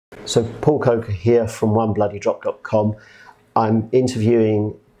So Paul Coker here from onebloodydrop.com. I'm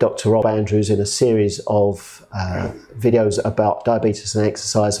interviewing Dr. Rob Andrews in a series of videos about diabetes and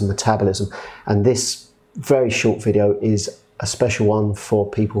exercise and metabolism, and this very short video is a special one for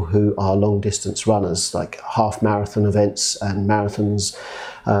people who are long distance runners, like half marathon events and marathons.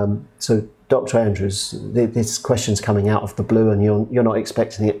 So Dr. Andrews, this question's coming out of the blue and you're not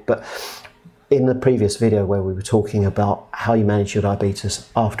expecting it, but in the previous video where we were talking about how you manage your diabetes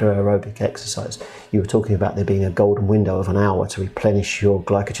after aerobic exercise, you were talking about there being a golden window of an hour to replenish your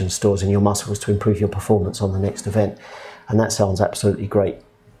glycogen stores in your muscles to improve your performance on the next event. And that sounds absolutely great.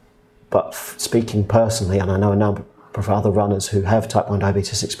 But speaking personally, and I know a number of other runners who have type 1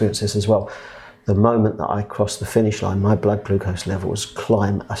 diabetes experience this as well, the moment that I cross the finish line, my blood glucose levels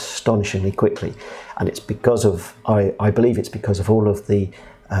climb astonishingly quickly. And it's because of, I believe it's because of all of the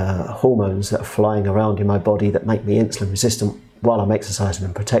hormones that are flying around in my body that make me insulin resistant while I'm exercising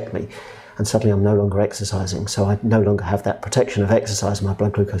and protect me. And suddenly I'm no longer exercising, so I no longer have that protection of exercise and my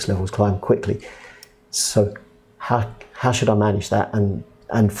blood glucose levels climb quickly. So how should I manage that?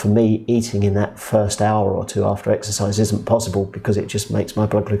 And for me, eating in that first hour or two after exercise isn't possible because it just makes my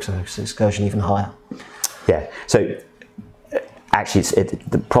blood glucose excursion even higher. Yeah, so actually,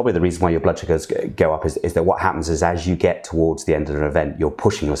 probably the reason why your blood sugars go up is that what happens is as you get towards the end of an event, you're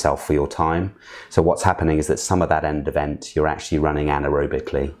pushing yourself for your time. So what's happening is that some of that end event, you're actually running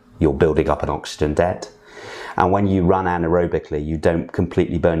anaerobically. You're building up an oxygen debt. And when you run anaerobically, you don't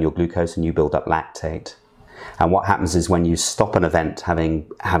completely burn your glucose and you build up lactate. And what happens is when you stop an event having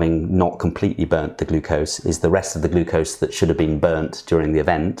not completely burnt the glucose, is the rest of the glucose that should have been burnt during the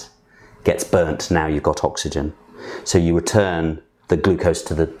event gets burnt. Now you've got oxygen. So you return the glucose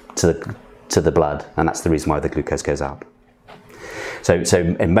to the blood, and that's the reason why the glucose goes up. So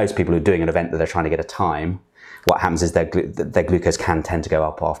in most people who are doing an event that they're trying to get a time, what happens is their glucose can tend to go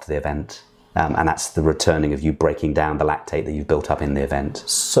up after the event, and that's the returning of you breaking down the lactate that you've built up in the event.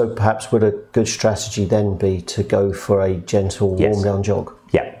 So perhaps would a good strategy then be to go for a gentle warm down jog?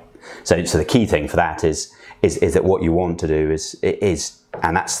 Yeah. So the key thing for that is that what you want to do is,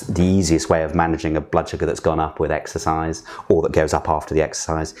 and that's the easiest way of managing a blood sugar that's gone up with exercise or that goes up after the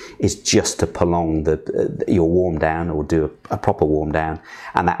exercise, is just to prolong your warm down, or do a proper warm down,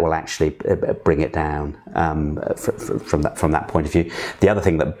 and that will actually bring it down from that point of view. The other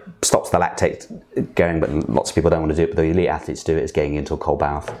thing that stops the lactate going, but lots of people don't want to do it, but the elite athletes do it, is getting into a cold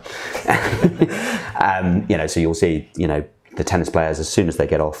bath. So you'll see, the tennis players, as soon as they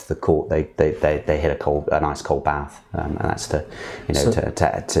get off the court, they hit a nice cold bath, and that's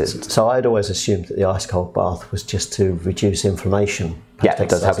So I'd always assumed that the ice cold bath was just to reduce inflammation. Yeah, it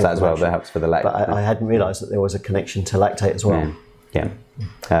does help that as well. That helps for the lactate. But I hadn't realised that there was a connection to lactate as well. Yeah.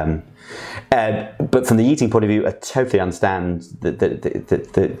 But from the eating point of view, I totally understand that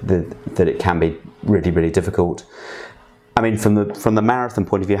it can be really, really difficult. I mean, from the marathon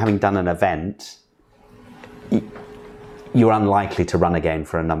point of view, having done an event, you're unlikely to run again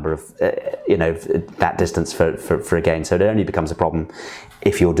for a number of, that distance for again. So it only becomes a problem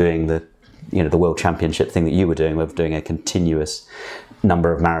if you're doing the World Championship thing that you were doing, of doing a continuous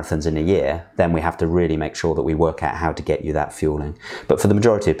number of marathons in a year. Then we have to really make sure that we work out how to get you that fueling. But for the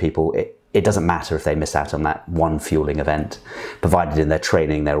majority of people, it doesn't matter if they miss out on that one fueling event, provided in their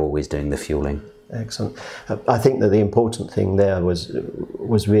training they're always doing the fueling. Excellent. I think that the important thing there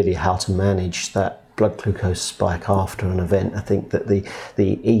was really how to manage that blood glucose spike after an event. I think that the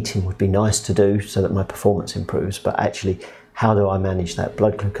eating would be nice to do so that my performance improves, but actually, how do I manage that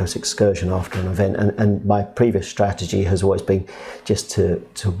blood glucose excursion after an event? And my previous strategy has always been just to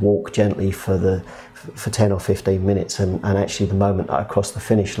walk gently for 10 or 15 minutes, and actually the moment I cross the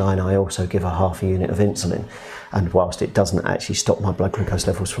finish line, I also give a half a unit of insulin. And whilst it doesn't actually stop my blood glucose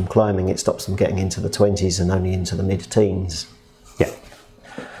levels from climbing, it stops them getting into the 20s and only into the mid-teens. Yeah.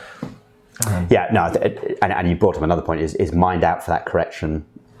 And you brought up another point, is mind out for that correction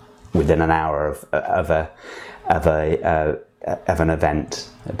within an hour of an event,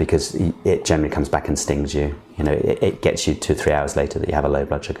 because it generally comes back and stings you. It gets you 2 or 3 hours later that you have a low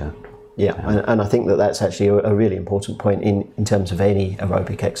blood sugar. Yeah, and I think that that's actually a really important point in terms of any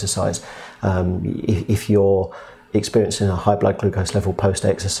aerobic exercise. If you're experiencing a high blood glucose level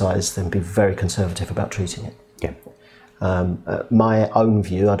post-exercise, then be very conservative about treating it. Yeah. My own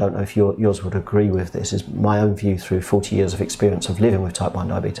view, I don't know if yours would agree with this, is my own view through 40 years of experience of living with type 1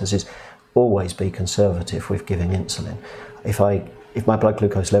 diabetes is always be conservative with giving insulin. If my blood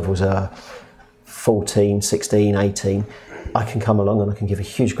glucose levels are 14, 16, 18, I can come along and I can give a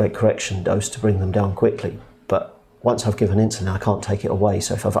huge great correction dose to bring them down quickly. But once I've given insulin, I can't take it away.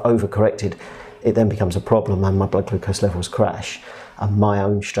 So if I've overcorrected, it then becomes a problem and my blood glucose levels crash. And my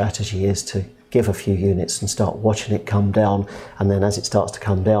own strategy is to give a few units and start watching it come down, and then as it starts to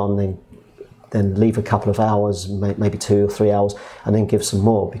come down, then leave a couple of hours, maybe 2 or 3 hours, and then give some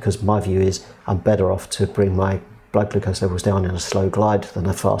more, because my view is I'm better off to bring my blood glucose levels down in a slow glide than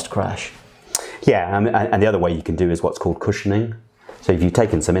a fast crash. Yeah, and the other way you can do is what's called cushioning. So if you've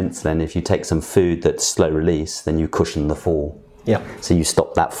taken some insulin, if you take some food that's slow release, then you cushion the fall. Yeah. So you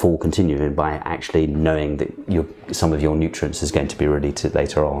stop that fall continuing by actually knowing that some of your nutrients is going to be released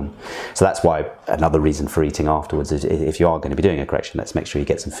later on. So that's why another reason for eating afterwards is, if you are going to be doing a correction, let's make sure you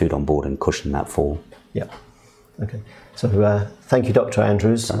get some food on board and cushion that fall. Yeah. Okay. So thank you, Dr.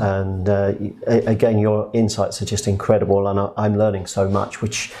 Andrews, and again, your insights are just incredible, and I'm learning so much,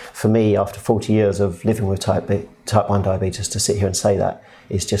 which for me, after 40 years of living with type 1 diabetes, to sit here and say that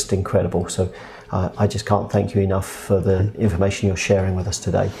is just incredible. So I just can't thank you enough for the information you're sharing with us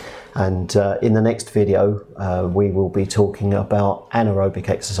today. And in the next video, we will be talking about anaerobic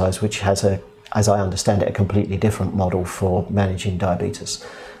exercise, which has, as I understand it, a completely different model for managing diabetes.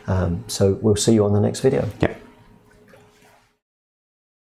 So we'll see you on the next video. Yeah.